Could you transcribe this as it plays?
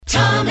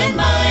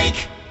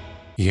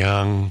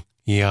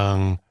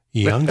Young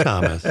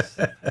Thomas.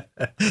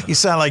 You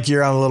sound like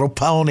you're on a little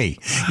pony.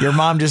 Your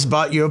mom just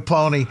bought you a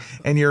pony,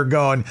 and you're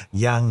going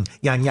young.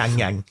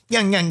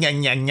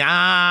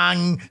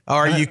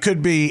 Or you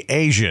could be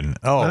Asian.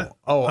 Oh,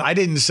 I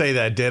didn't say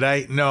that, did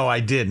I? No, I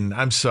didn't.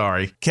 I'm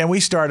sorry. Can we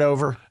start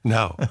over?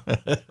 No.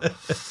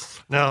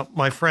 Now,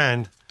 my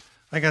friend,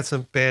 I got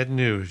some bad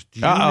news.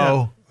 Do you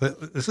Uh-oh. know?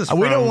 This is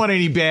We don't want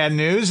any bad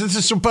news. This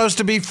is supposed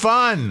to be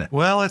fun.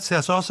 Well,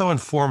 it's also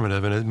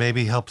informative, and it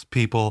maybe helps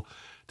people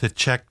to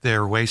check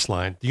their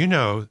waistline. Do you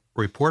know, a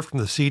report from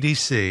the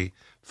CDC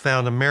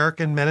found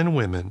American men and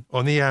women,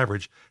 on the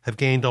average, have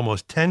gained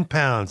almost 10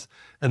 pounds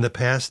in the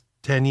past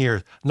 10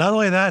 years. Not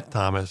only that,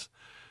 Thomas,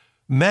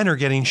 men are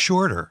getting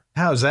shorter.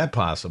 How is that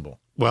possible?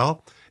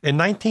 Well, in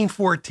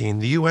 1914,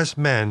 the U.S.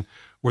 men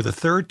were the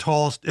third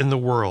tallest in the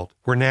world.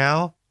 We're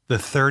now the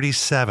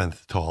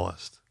 37th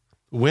tallest.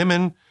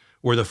 Women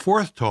were the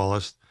fourth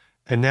tallest,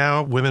 and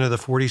now women are the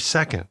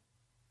 42nd.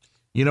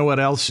 You know what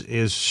else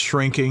is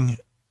shrinking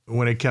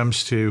when it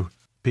comes to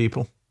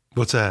people?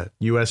 What's that?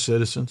 U.S.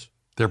 citizens?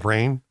 Their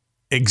brain?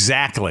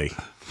 Exactly.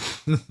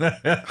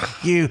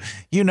 You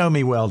know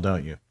me well,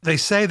 don't you? They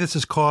say this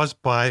is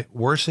caused by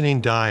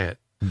worsening diet.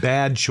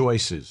 Bad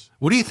choices.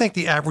 What do you think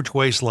the average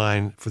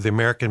waistline for the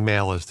American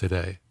male is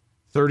today?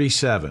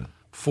 37.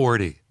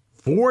 40.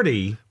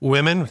 40?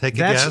 Women, take a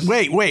guess.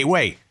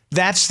 Wait.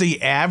 That's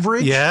the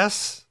average?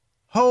 Yes.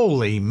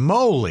 Holy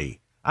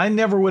moly. I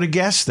never would have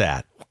guessed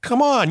that.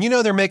 Come on. You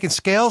know they're making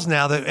scales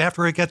now that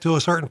after it get to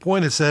a certain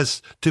point, it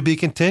says to be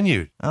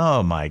continued.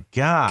 Oh, my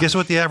God. Guess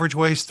what the average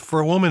waist for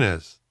a woman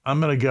is? I'm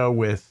going to go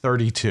with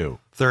 32.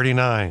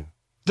 39.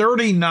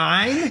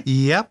 39?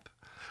 Yep.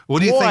 What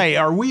do you think? Boy,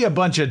 are we a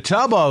bunch of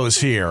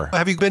tubbos here.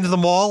 Have you been to the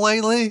mall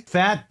lately?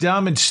 Fat,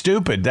 dumb, and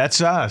stupid.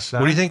 That's us. Huh?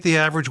 What do you think the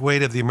average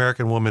weight of the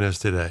American woman is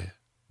today?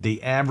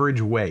 The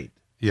average weight.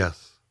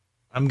 Yes.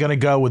 I'm going to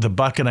go with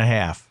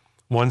 $1.50.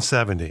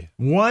 170.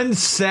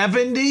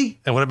 170?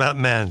 And what about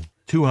men?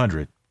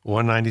 200.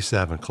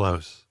 197.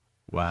 Close.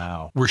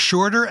 Wow. We're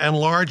shorter and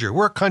larger.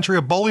 We're a country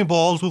of bowling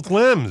balls with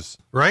limbs,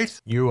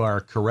 right? You are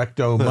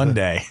correcto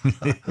Monday.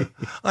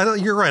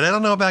 You're right. I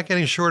don't know about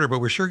getting shorter, but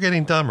we're sure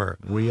getting dumber.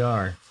 We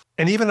are.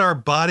 And even our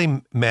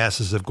body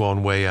masses have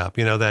gone way up.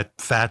 You know, that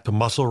fat to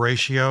muscle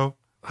ratio.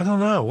 I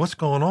don't know. What's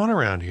going on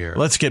around here?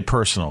 Let's get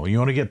personal. You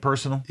want to get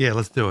personal? Yeah,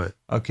 let's do it.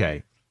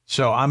 Okay.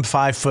 So I'm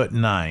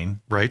 5'9".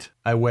 Right.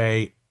 I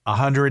weigh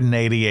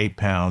 188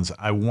 pounds.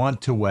 I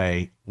want to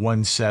weigh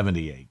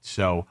 178.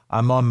 So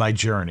I'm on my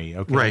journey.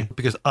 Okay. Right.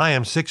 Because I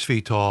am 6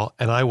 feet tall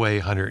and I weigh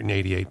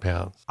 188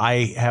 pounds.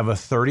 I have a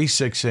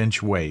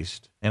 36-inch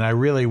waist, and I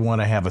really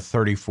want to have a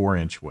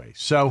 34-inch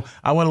waist. So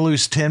I want to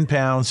lose 10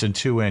 pounds and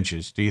 2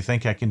 inches. Do you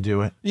think I can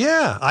do it?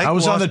 Yeah. I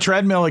was on the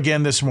treadmill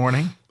again this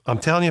morning. I'm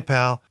telling you,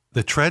 pal,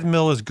 the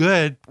treadmill is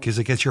good because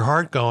it gets your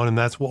heart going, and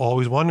that's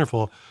always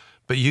wonderful.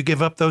 But you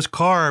give up those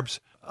carbs.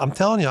 I'm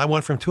telling you, I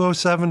went from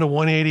 207 to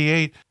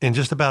 188 in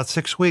just about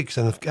 6 weeks,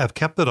 and I've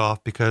kept it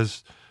off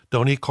because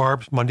don't eat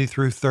carbs Monday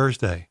through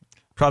Thursday.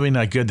 Probably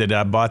not good that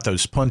I bought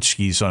those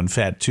punchkis on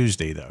Fat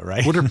Tuesday, though,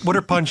 right? What are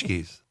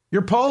punchkis?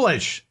 You're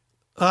Polish.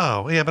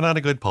 Oh, yeah, but not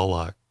a good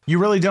Polak. You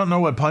really don't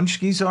know what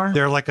punchkis are?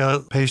 They're like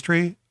a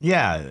pastry?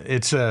 Yeah,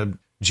 it's a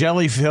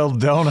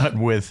jelly-filled donut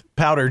with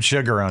powdered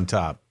sugar on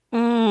top.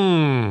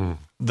 Mmm.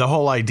 The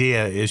whole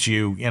idea is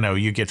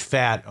you get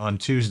fat on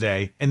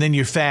Tuesday and then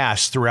you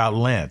fast throughout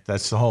Lent.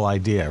 That's the whole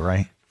idea,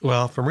 right?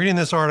 Well, from reading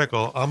this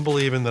article, I'm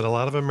believing that a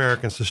lot of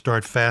Americans to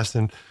start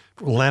fasting,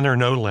 Lent or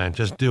no Lent,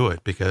 just do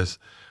it because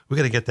we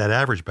got to get that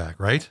average back,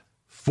 right?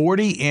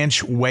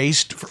 40-inch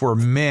waist for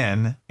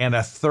men and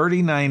a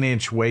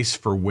 39-inch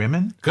waist for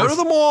women? Go to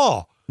the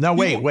mall. No,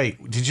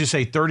 wait. Did you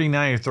say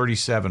 39 or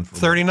 37 for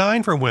 39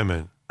 women? for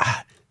women.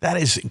 That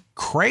is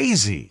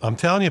crazy. I'm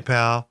telling you,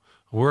 pal,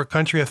 we're a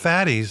country of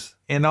fatties.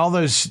 And all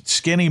those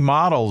skinny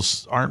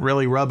models aren't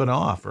really rubbing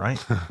off, right?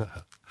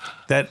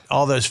 That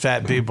all those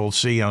fat people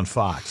see on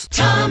Fox.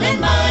 Tom and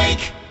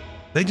Mike.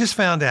 They just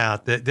found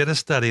out that did a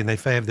study and they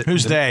found that.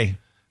 Who's they?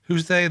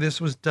 Who's they?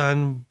 This was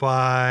done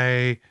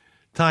by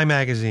Time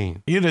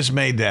Magazine. You just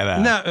made that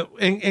up. No,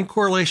 in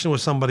correlation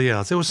with somebody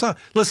else. It was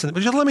listen,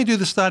 just let me do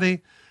the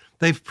study.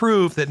 They've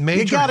proved that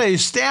major. You got to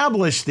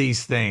establish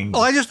these things.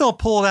 Oh, I just don't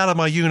pull it out of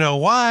my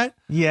you-know-what.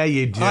 Yeah,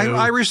 you do.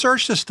 I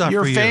researched this stuff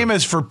You're for you.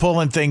 famous for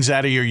pulling things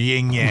out of your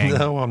yin-yang.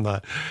 No, I'm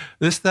not.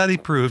 This study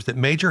proves that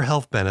major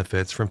health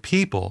benefits from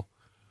people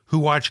who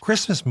watch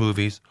Christmas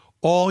movies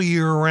all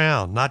year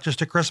round, not just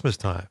at Christmas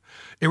time.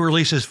 It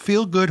releases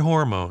feel-good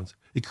hormones.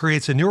 It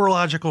creates a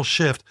neurological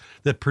shift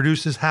that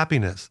produces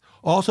happiness,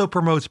 also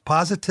promotes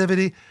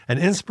positivity and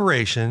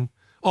inspiration,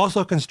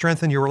 also can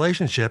strengthen your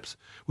relationships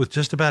with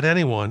just about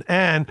anyone,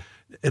 and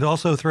It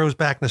also throws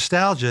back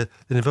nostalgia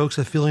and evokes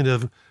a feeling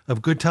of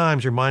good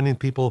times, reminding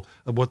people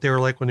of what they were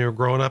like when they were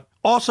growing up.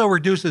 Also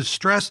reduces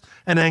stress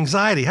and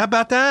anxiety. How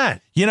about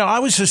that? You know, I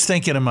was just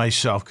thinking to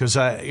myself, because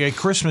at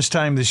Christmas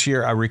time this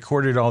year, I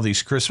recorded all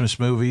these Christmas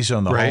movies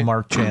on the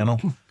Hallmark Channel.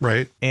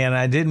 Right. And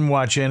I didn't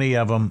watch any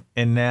of them.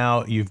 And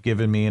now you've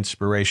given me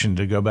inspiration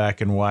to go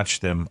back and watch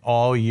them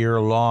all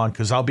year long,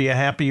 because I'll be a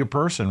happier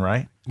person,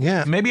 right?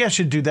 Yeah. Maybe I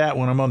should do that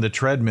when I'm on the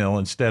treadmill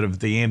instead of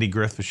the Andy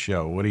Griffith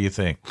Show. What do you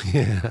think?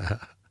 Yeah.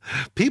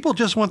 People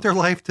just want their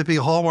life to be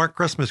Hallmark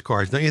Christmas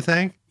cards, don't you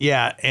think?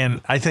 Yeah, and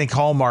I think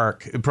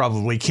Hallmark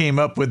probably came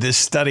up with this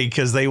study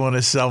because they want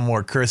to sell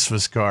more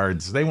Christmas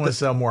cards. They want to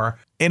sell more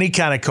any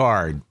kind of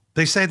card.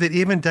 They say that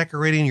even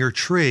decorating your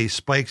tree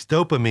spikes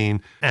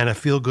dopamine and a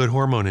feel-good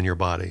hormone in your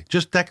body.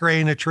 Just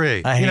decorating a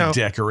tree. I hate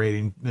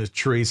decorating the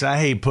trees. I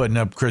hate putting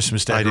up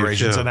Christmas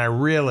decorations, and I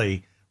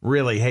really,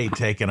 really hate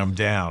taking them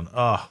down.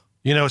 Oh.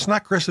 You know, it's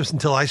not Christmas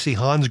until I see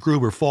Hans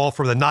Gruber fall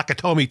from the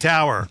Nakatomi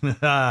Tower.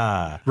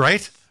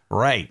 Right?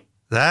 Right.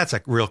 That's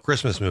a real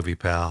Christmas movie,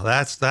 pal.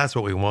 That's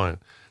what we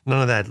want.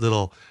 None of that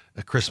little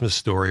Christmas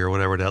Story or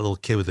whatever, that little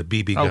kid with a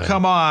BB gun. Oh,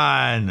 come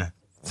on.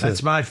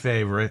 That's my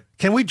favorite.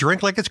 Can we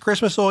drink like it's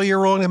Christmas all year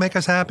long to make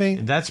us happy?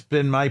 That's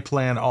been my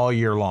plan all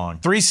year long.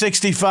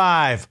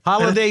 365.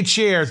 Holiday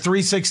cheer,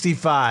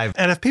 365.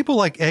 And if people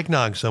like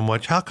eggnog so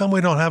much, how come we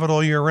don't have it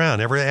all year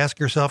round? Ever ask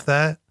yourself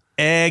that?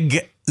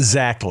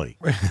 Exactly.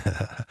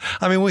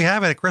 I mean, we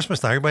have it at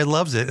Christmas time. Everybody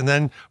loves it. And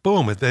then,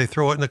 boom, they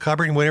throw it in the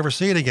cupboard and we never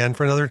see it again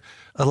for another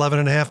 11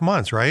 and a half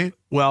months, right?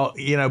 Well,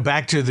 you know,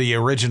 back to the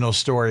original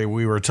story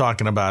we were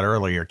talking about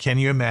earlier. Can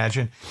you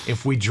imagine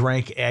if we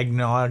drank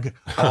eggnog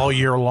all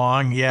year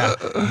long? Yeah.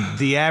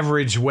 The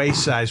average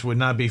waist size would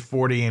not be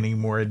 40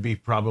 anymore. It'd be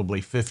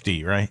probably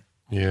 50, right?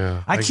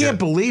 Yeah. I can't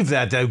believe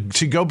that, though.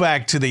 To go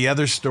back to the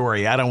other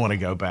story, I don't want to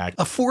go back.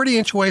 A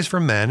 40-inch waist for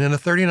men and a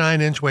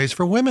 39-inch waist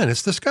for women.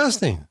 It's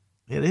disgusting.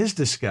 It is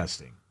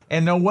disgusting.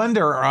 And no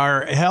wonder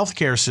our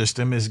healthcare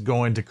system is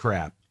going to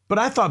crap. But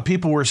I thought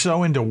people were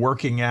so into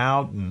working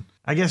out, and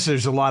I guess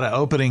there's a lot of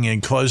opening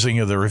and closing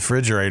of the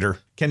refrigerator.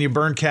 Can you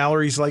burn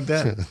calories like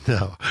that?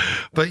 No.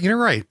 But you're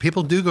right.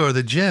 People do go to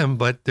the gym,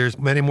 but there's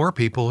many more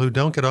people who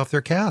don't get off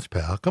their couch,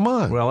 pal. Come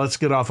on. Well, let's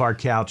get off our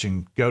couch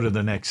and go to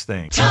the next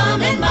thing.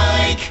 Tom and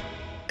Mike.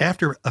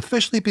 After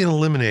officially being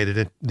eliminated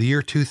in the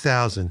year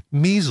 2000,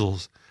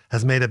 measles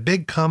has made a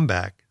big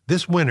comeback.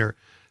 This winter,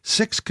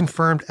 6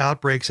 confirmed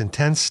outbreaks in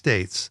 10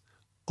 states,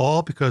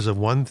 all because of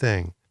one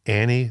thing: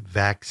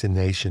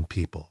 anti-vaccination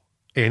people.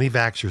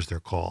 Anti-vaxxers, they're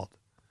called.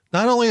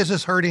 Not only is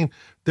this hurting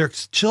their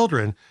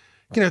children,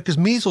 because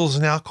measles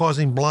is now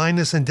causing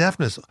blindness and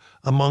deafness,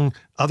 among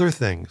other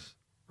things,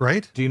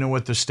 right? Do you know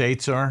what the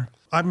states are?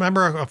 I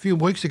remember a few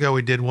weeks ago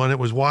we did one. It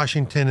was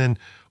Washington and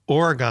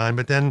Oregon.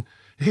 But then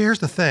here's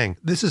the thing.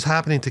 This is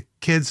happening to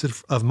kids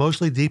of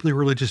mostly deeply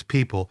religious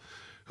people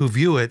who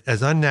view it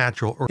as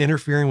unnatural or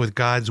interfering with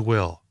God's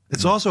will.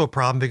 It's also a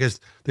problem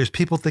because there's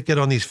people that get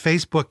on these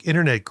Facebook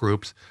internet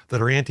groups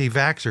that are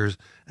anti-vaxxers,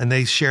 and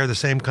they share the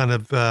same kind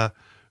of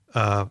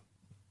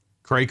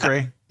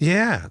cray-cray?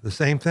 Yeah, the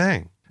same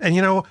thing. And,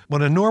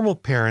 when a normal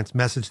parents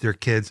message their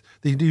kids,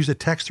 they use a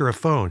text or a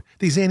phone.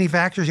 These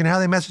anti-vaxxers, you know how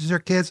they message their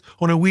kids?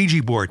 On a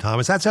Ouija board,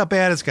 Thomas. That's how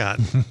bad it's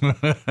gotten.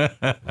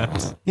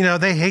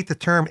 They hate the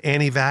term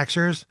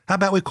anti-vaxxers. How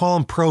about we call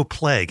them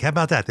pro-plague? How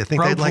about that? They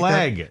think they'd like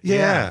that? Pro-plague.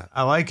 Yeah,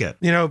 I like it.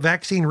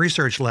 Vaccine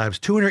research labs,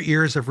 200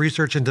 years of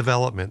research and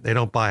development. They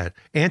don't buy it.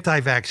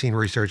 Anti-vaccine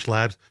research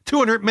labs,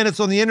 200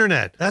 minutes on the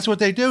internet. That's what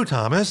they do,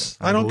 Thomas.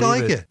 I don't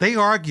like it. They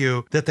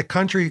argue that the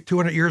country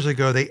 200 years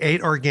ago, they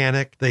ate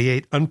organic, they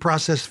ate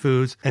unprocessed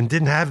foods, and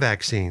didn't have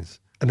vaccines.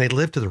 And they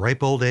lived to the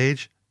ripe old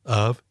age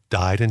of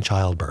died in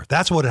childbirth.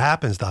 That's what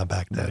happens, Don,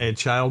 back then. In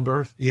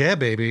childbirth? Yeah,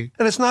 baby.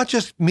 And it's not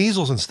just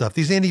measles and stuff.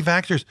 These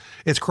anti-vaxxers,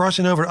 it's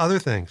crossing over to other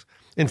things.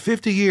 In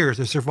 50 years,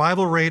 the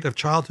survival rate of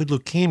childhood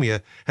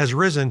leukemia has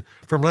risen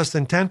from less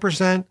than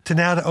 10% to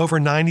now to over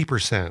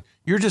 90%.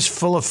 You're just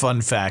full of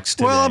fun facts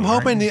today. Well, I'm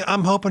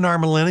hoping our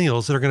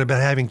millennials that are going to be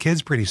having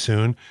kids pretty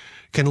soon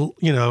can,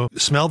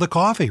 smell the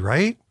coffee,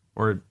 right?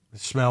 Or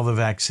smell the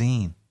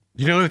vaccine.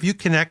 If you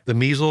connect the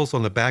measles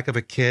on the back of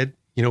a kid,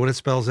 you know what it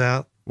spells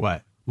out?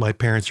 What? My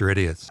parents are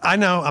idiots. I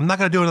know. I'm not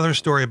going to do another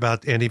story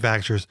about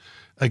anti-vaxxers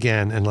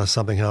again unless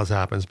something else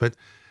happens. But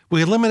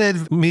we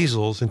eliminated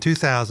measles in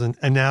 2000,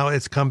 and now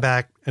it's come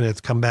back, and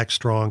it's come back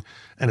strong,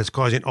 and it's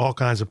causing all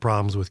kinds of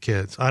problems with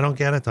kids. I don't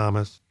get it,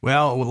 Thomas.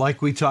 Well,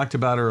 like we talked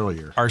about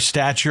earlier, our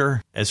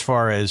stature as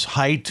far as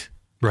height,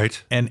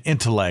 right, and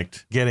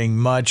intellect getting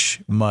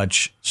much,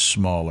 much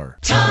smaller.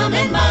 Tom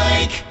and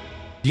Mike.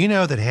 Do you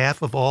know that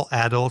half of all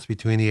adults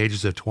between the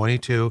ages of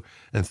 22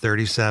 and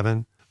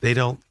 37, they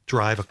don't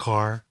drive a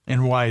car?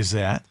 And why is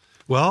that?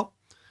 Well,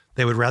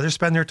 they would rather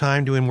spend their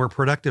time doing more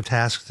productive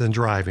tasks than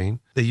driving.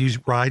 They use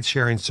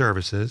ride-sharing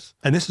services.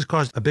 And this has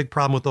caused a big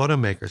problem with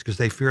automakers because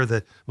they fear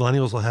that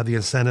millennials will have the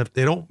incentive.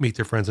 They don't meet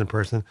their friends in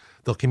person.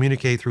 They'll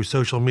communicate through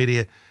social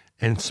media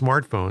and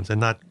smartphones and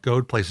not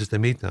go to places to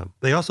meet them.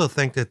 They also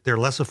think that they're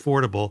less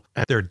affordable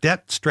and they're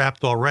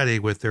debt-strapped already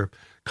with their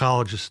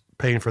colleges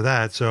paying for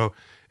that. So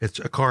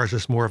a car is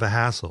just more of a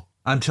hassle.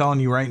 I'm telling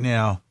you right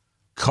now,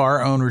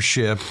 car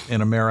ownership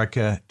in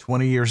America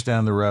 20 years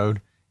down the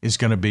road is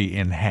going to be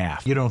in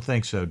half. You don't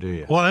think so, do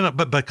you? Well, I know,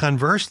 but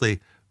conversely,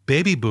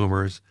 baby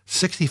boomers,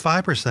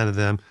 65% of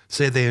them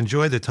say they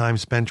enjoy the time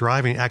spent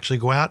driving, actually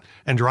go out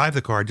and drive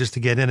the car just to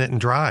get in it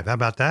and drive. How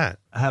about that?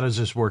 How does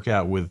this work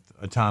out with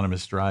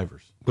autonomous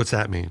drivers? What's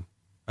that mean?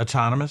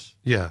 Autonomous?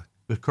 Yeah.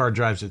 The car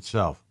drives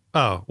itself.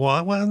 Oh,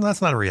 well,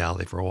 that's not a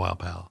reality for a while,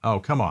 pal. Oh,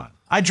 come on.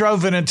 I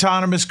drove an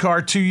autonomous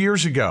car 2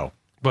 years ago.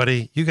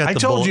 Buddy, you got I the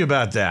told bullet. you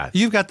about that.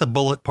 You've got the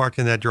Bullet parked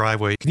in that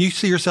driveway. Can you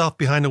see yourself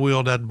behind the wheel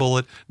of that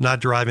Bullet, not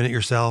driving it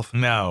yourself?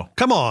 No.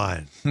 Come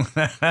on. What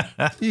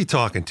are you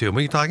talking to?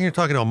 You're talking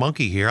to a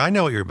monkey here. I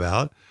know what you're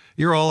about.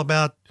 You're all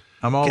about...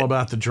 I'm all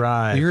about the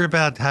drive. You're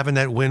about having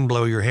that wind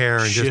blow your hair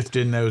and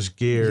shifting those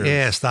gears.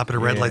 Yeah, stop at a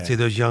red light, see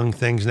those young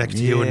things next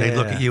to you, and they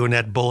look at you in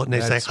that Bullet, and they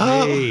That's say,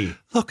 "Oh, me.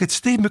 look, it's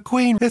Steve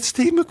McQueen. It's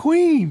Steve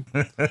McQueen."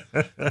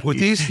 With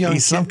these young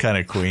He's some kind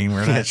of queen.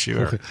 We're not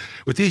sure.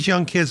 With these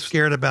young kids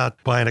scared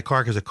about buying a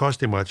car because it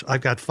costs too much,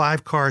 I've got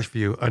 5 cars for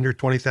you under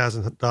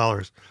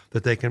 $20,000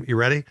 that they can. You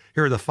ready?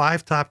 Here are the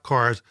 5 top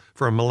cars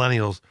for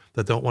millennials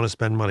that don't want to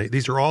spend money.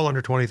 These are all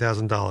under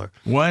 $20,000.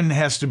 One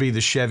has to be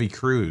the Chevy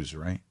Cruze,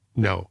 right?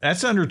 No.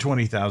 That's under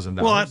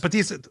 $20,000. Well, but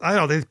these, I don't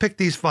know, they picked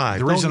these 5.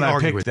 The reason Don't I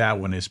argue picked with that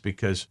one is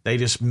because they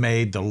just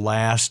made the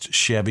last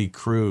Chevy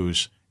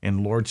Cruze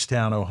in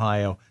Lordstown,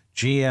 Ohio.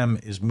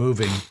 GM is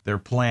moving their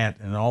plant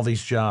and all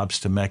these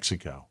jobs to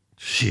Mexico.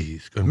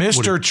 Jeez.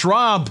 Mr.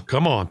 Trump.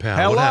 Come on,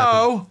 pal. What happened?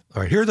 Hello.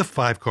 All right, here are the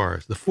 5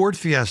 cars. The Ford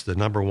Fiesta,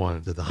 number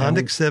 1. The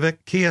Honda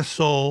Civic, Kia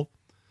Soul,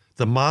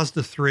 the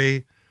Mazda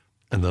 3,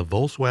 and the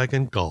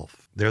Volkswagen Golf.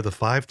 They're the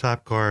 5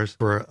 top cars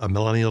for a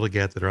millennial to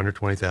get that are under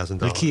 $20,000.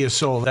 The Kia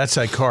Soul, that's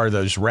that car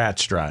those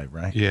rats drive,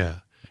 right? Yeah.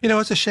 You know,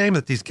 it's a shame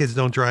that these kids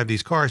don't drive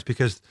these cars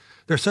because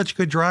they're such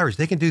good drivers.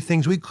 They can do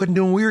things we couldn't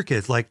do when we were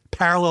kids, like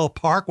parallel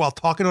park while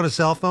talking on a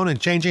cell phone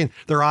and changing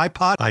their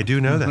iPod. I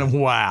do know that.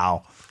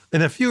 Wow.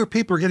 And if fewer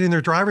people are getting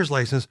their driver's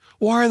license,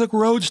 why are the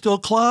roads still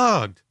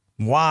clogged?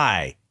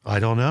 Why? I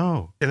don't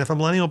know. And if a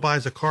millennial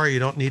buys a car, you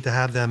don't need to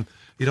have them.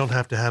 You don't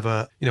have to have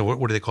a,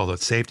 what do they call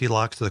those? Safety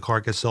locks to the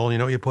car gets stolen. You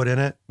know what you put in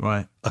it?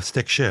 Right. A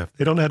stick shift.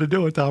 They don't know how to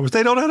do it, Thomas.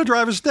 They don't know how to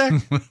drive a stick.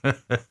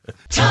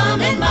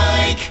 Tom and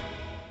Mike.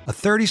 A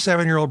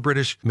 37-year-old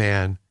British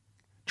man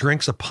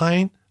drinks a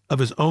pint of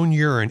his own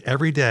urine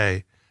every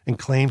day and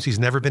claims he's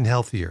never been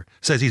healthier.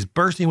 Says he's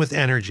bursting with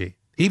energy.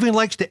 He even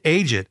likes to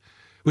age it,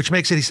 which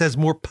makes it, he says,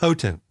 more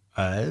potent.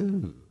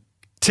 Oh.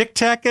 Tic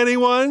Tac,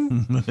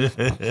 anyone?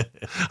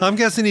 I'm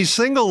guessing he's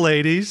single,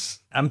 ladies.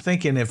 I'm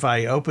thinking if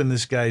I open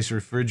this guy's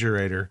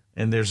refrigerator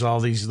and there's all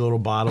these little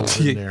bottles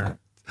in there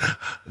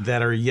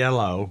that are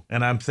yellow,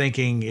 and I'm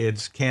thinking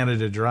it's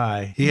Canada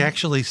Dry. He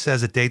actually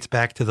says it dates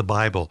back to the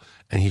Bible,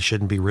 and he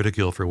shouldn't be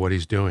ridiculed for what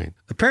he's doing.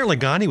 Apparently,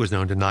 Gandhi was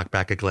known to knock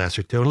back a glass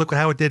or two, and look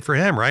how it did for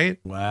him, right?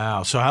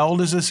 Wow. So how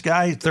old is this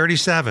guy?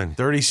 37.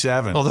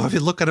 37. Although if you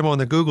look at him on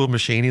the Google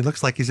machine, he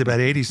looks like he's about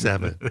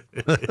 87.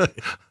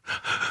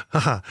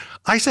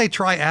 I say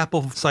try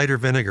apple cider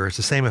vinegar. It's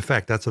the same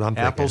effect. That's what I'm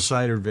thinking. Apple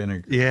cider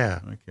vinegar.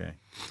 Yeah. Okay.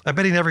 I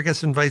bet he never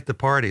gets invited to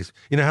parties.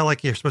 You know how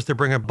like you're supposed to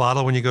bring a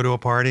bottle when you go to a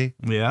party?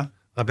 Yeah.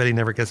 I bet he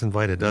never gets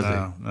invited, does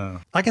he? No.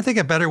 I can think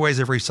of better ways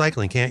of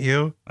recycling, can't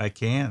you? I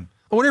can.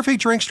 I wonder if he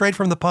drinks straight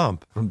from the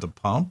pump. From the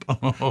pump?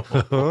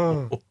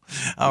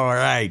 All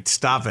right.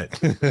 Stop it.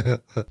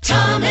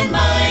 Tom and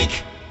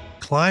Mike.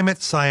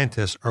 Climate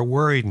scientists are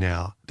worried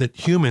now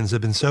that humans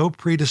have been so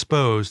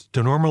predisposed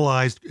to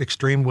normalized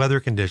extreme weather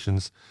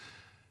conditions,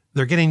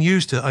 they're getting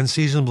used to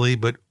unseasonably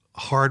but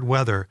hard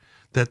weather,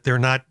 that they're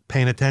not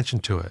paying attention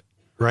to it,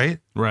 right?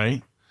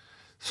 Right.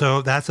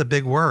 So that's a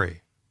big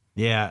worry.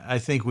 Yeah, I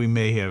think we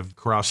may have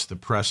crossed the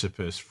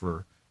precipice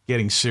for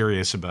getting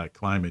serious about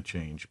climate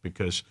change,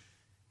 because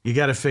you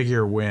got to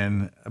figure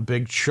when a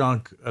big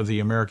chunk of the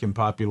American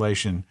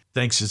population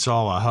thinks it's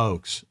all a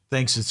hoax,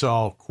 thinks it's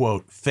all,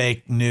 quote,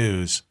 fake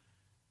news,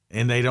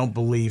 and they don't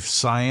believe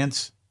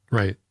science.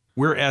 Right.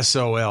 We're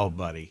SOL,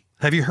 buddy.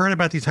 Have you heard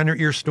about these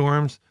 100-year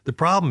storms? The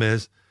problem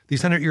is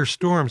these 100-year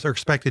storms are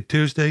expected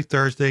Tuesday,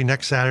 Thursday,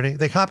 next Saturday.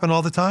 They happen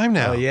all the time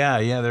now. Oh,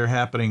 yeah, they're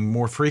happening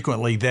more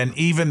frequently than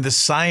even the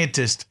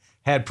scientists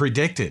had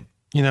predicted.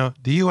 You know,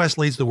 the U.S.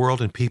 leads the world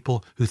in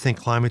people who think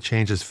climate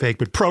change is fake,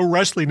 but pro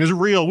wrestling is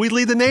real. We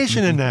lead the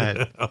nation in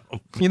that.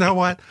 You know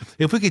what?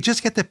 If we could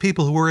just get the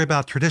people who worry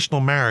about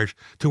traditional marriage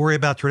to worry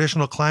about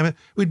traditional climate,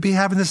 we'd be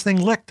having this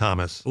thing licked,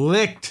 Thomas.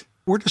 Licked.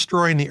 We're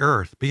destroying the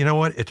earth. But you know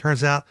what? It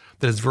turns out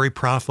that it's very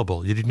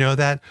profitable. Did you know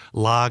that?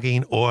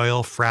 Logging,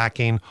 oil,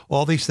 fracking,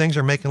 all these things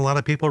are making a lot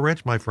of people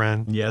rich, my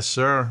friend. Yes,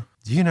 sir.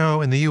 Do you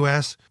know in the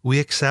U.S., we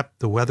accept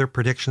the weather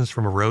predictions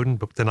from a rodent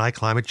but deny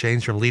climate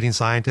change from leading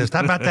scientists?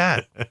 How about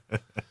that?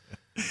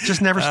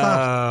 Just never stops.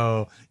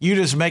 Oh, you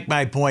just make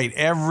my point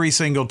every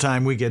single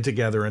time we get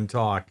together and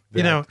talk.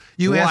 You know,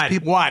 you ask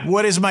people.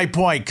 What is my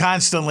point?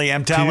 Constantly,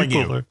 I'm telling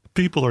you.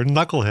 People are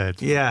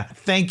knuckleheads. Yeah.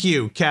 Thank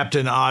you,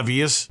 Captain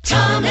Obvious.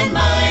 Tom and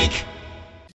Mike.